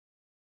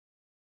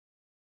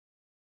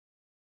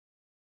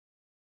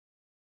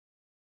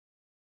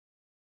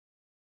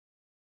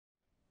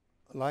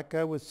like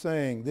I was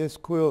saying, this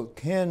quilt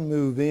can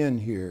move in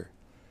here.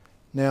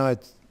 Now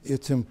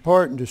it's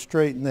important to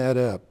straighten that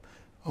up.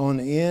 On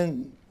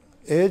end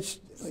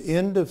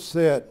of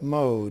set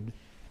mode,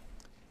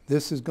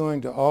 this is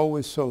going to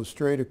always sew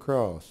straight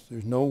across.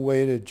 There's no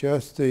way to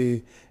adjust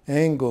the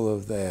angle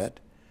of that.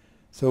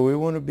 So we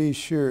want to be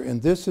sure,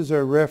 and this is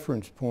our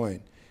reference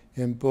point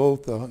in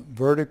both the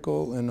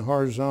vertical and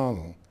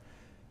horizontal.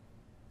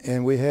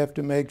 And we have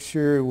to make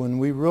sure when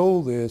we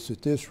roll this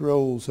that this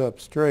rolls up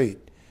straight.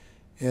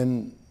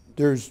 And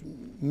there's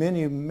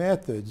many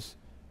methods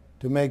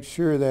to make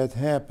sure that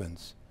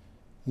happens.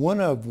 One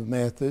of the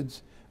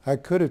methods, I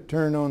could have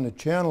turned on the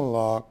channel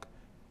lock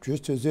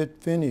just as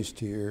it finished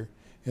here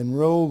and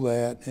roll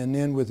that, and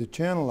then with the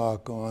channel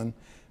lock on,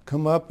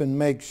 come up and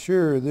make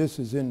sure this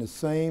is in the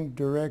same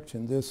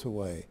direction this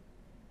way.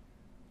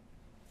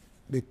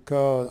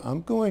 Because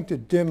I'm going to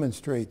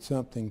demonstrate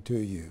something to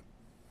you.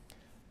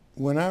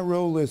 When I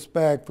roll this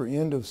back for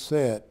end of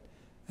set,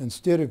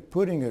 instead of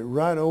putting it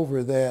right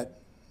over that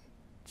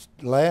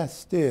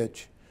last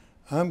stitch,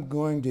 I'm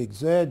going to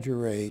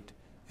exaggerate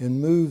and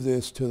move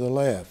this to the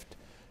left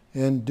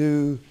and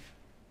do,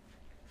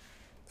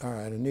 all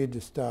right, I need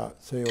to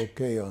stop, say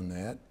okay on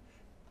that,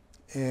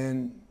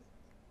 and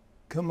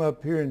come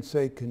up here and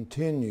say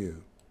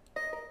continue.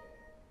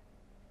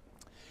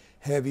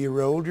 Have you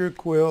rolled your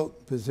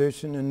quilt,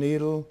 position the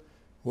needle?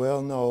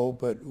 Well, no,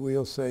 but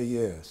we'll say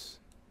yes.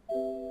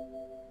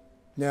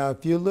 Now,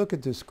 if you look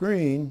at the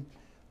screen,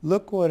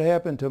 look what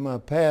happened to my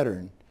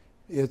pattern.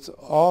 It's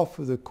off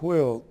of the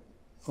quilt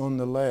on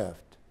the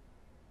left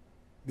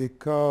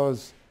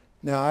because,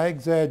 now I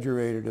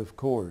exaggerated, of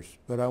course,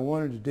 but I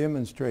wanted to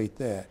demonstrate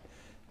that.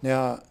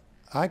 Now,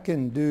 I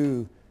can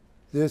do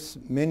this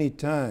many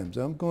times.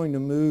 I'm going to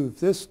move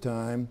this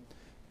time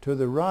to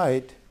the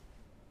right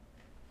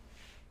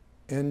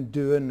and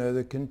do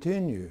another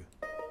continue.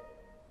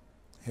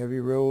 Have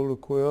you rolled a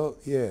quilt?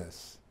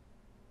 Yes.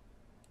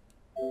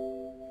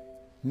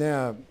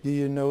 Now, do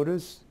you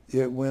notice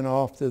it went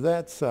off to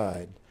that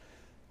side?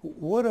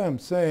 What I'm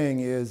saying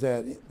is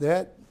that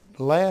that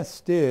last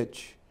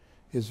stitch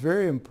is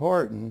very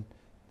important,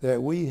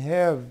 that we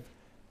have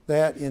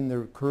that in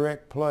the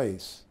correct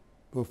place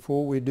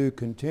before we do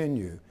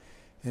continue.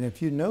 And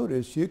if you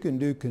notice, you can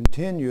do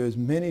continue as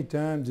many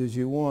times as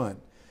you want,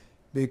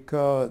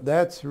 because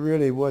that's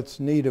really what's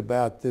neat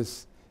about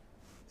this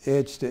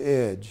edge to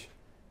edge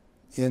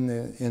in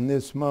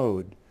this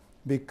mode,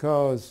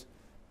 because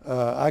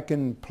I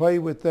can play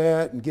with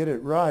that and get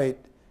it right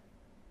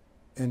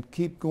and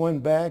keep going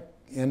back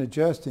and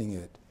adjusting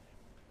it.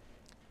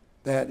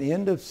 That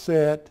end of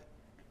set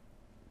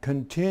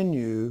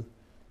continue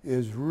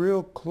is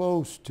real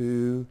close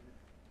to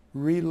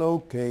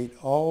relocate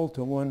all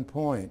to one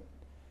point.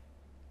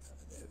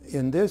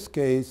 In this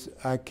case,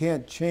 I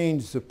can't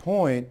change the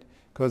point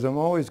because I'm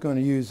always going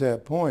to use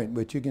that point,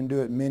 but you can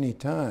do it many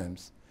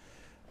times.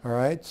 All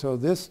right, so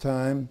this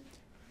time,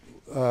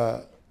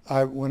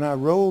 when I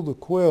rolled the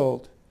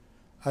quilt,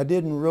 I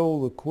didn't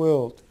roll the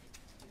quilt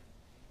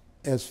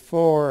as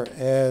far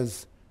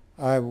as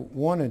I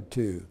wanted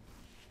to.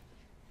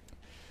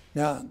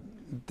 Now,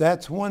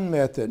 that's one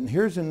method. And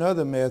here's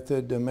another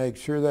method to make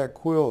sure that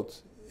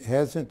quilt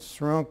hasn't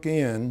shrunk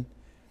in,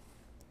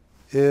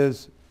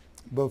 is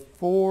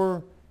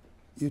before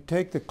you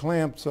take the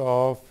clamps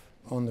off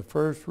on the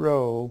first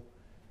row,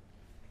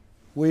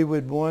 we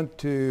would want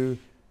to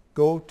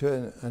go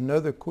to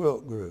another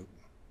quilt group.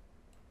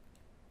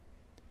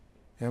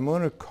 I'm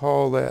going to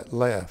call that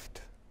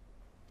left.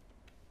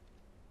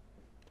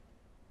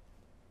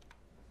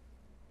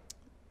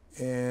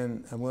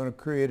 And I'm going to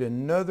create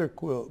another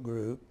quilt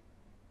group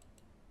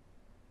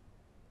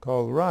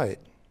called right.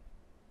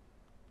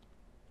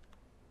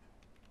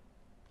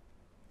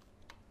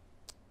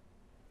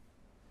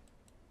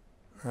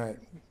 All right,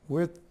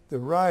 with the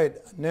right,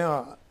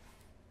 now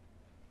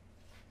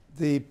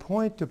the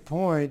point to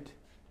point,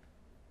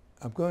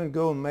 I'm going to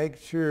go and make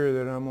sure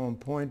that I'm on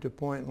point to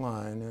point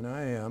line, and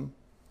I am.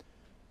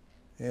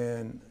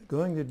 And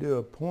going to do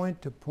a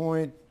point to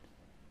point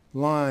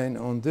line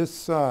on this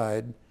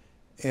side,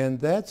 and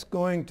that's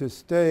going to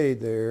stay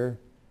there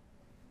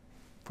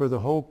for the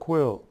whole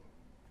quilt.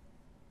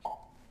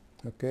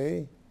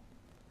 Okay?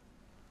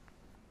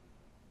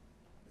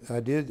 I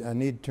need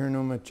to turn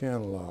on my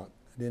channel lock.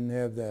 I didn't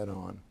have that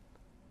on.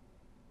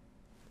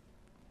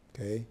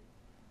 Okay?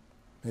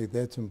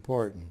 That's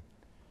important.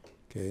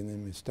 Okay, and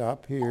then we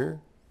stop here,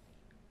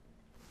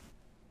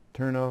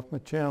 turn off my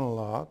channel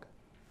lock,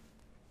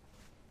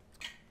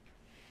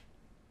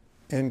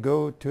 and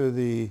go to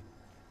the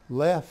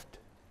left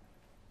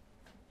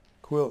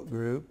quilt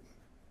group.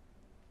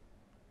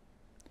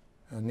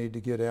 I need to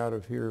get out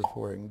of here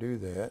before I can do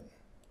that.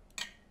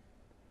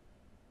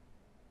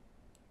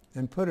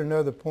 And put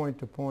another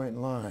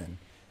point-to-point line.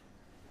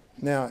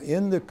 Now,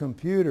 in the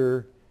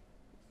computer,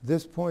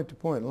 this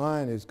point-to-point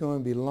line is going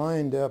to be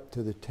lined up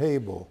to the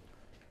table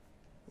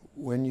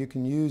when you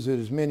can use it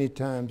as many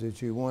times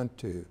as you want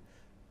to.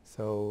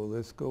 So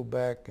let's go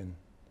back and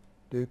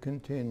do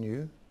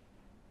continue.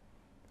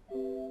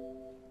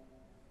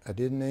 I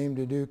didn't aim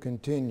to do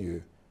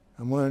continue.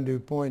 I'm going to do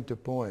point to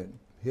point.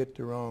 Hit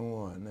the wrong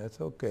one.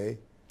 That's okay.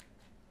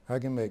 I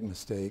can make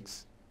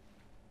mistakes.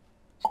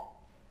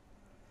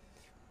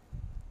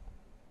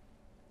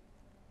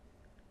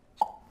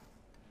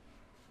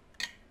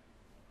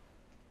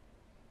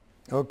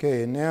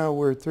 Okay, and now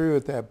we're through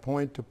at that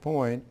point to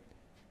point,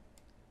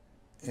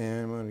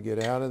 and I'm going to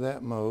get out of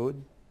that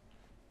mode,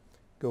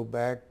 go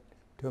back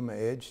to my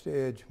edge to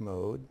edge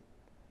mode,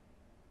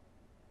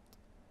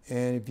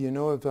 and if you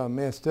know if I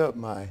messed up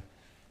my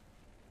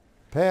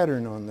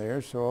pattern on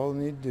there, so all I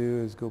need to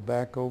do is go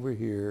back over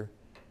here,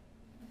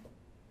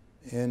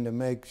 and to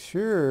make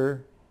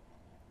sure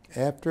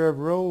after I've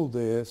rolled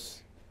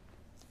this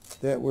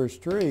that we're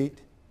straight,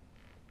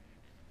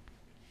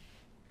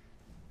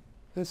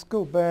 let's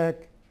go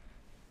back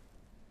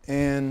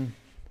and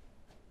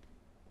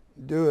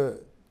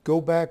go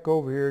back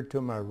over here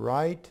to my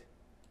right,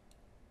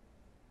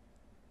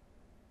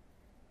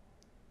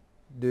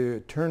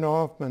 turn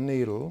off my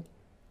needle,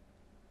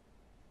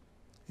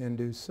 and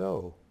do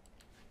so.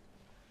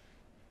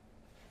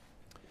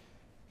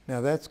 Now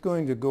that's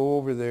going to go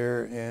over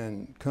there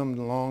and come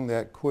along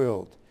that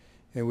quilt.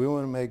 And we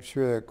want to make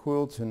sure that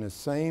quilt's in the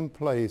same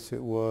place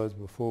it was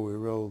before we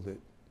rolled it.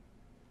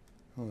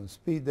 I'm going to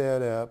speed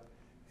that up,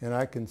 and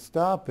I can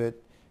stop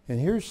it. And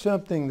here's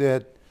something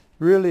that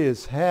really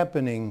is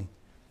happening.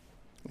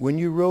 When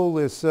you roll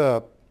this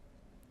up,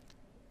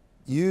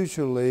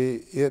 usually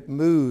it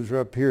moves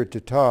up here at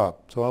the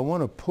top. So I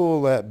want to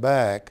pull that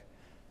back.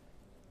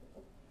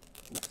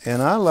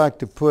 And I like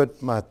to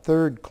put my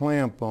third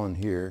clamp on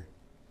here.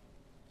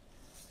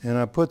 And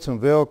I put some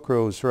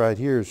Velcros right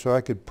here so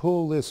I could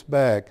pull this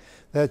back.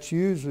 That's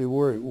usually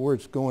where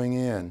it's going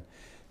in.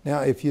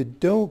 Now if you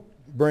don't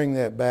bring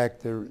that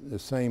back to the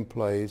same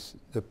place,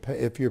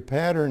 if your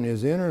pattern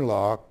is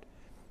interlocked,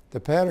 the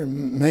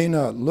pattern may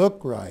not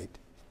look right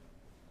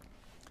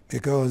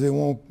because it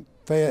won't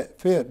fit.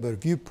 But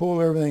if you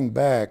pull everything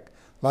back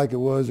like it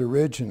was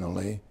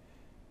originally,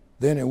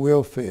 then it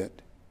will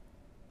fit.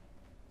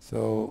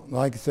 So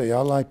like I say,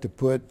 I like to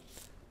put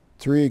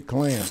 3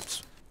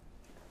 clamps.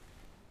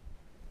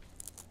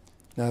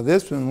 Now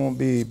this one won't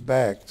be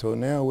back, so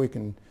now we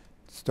can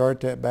start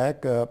that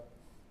back up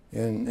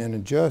and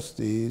adjust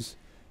these.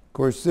 Of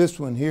course, this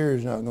one here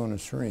is not going to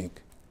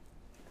shrink.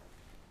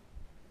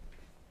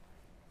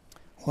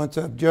 Once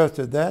I've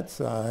adjusted that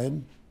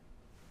side,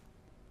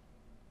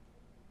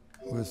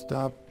 we'll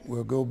stop.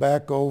 We'll go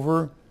back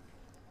over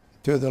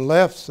to the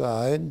left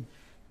side,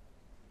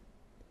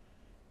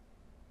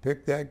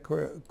 pick that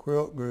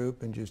quilt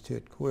group and just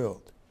hit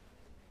quilt.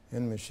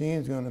 And the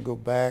machine's going to go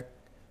back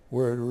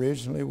where it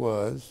originally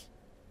was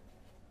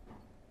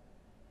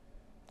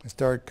and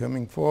start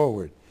coming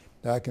forward.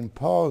 Now I can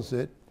pause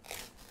it,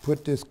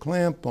 put this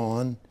clamp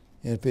on,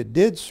 and if it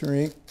did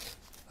shrink,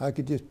 I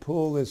could just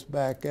pull this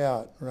back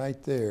out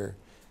right there,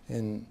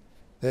 and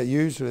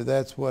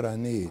that's what I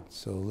need.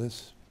 So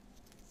let's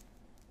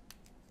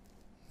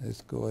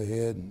go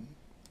ahead and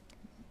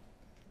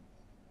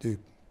do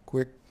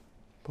quick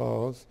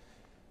pause.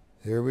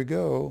 There we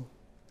go.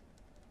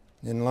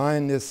 And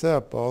line this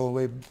up all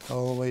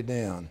the way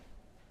down.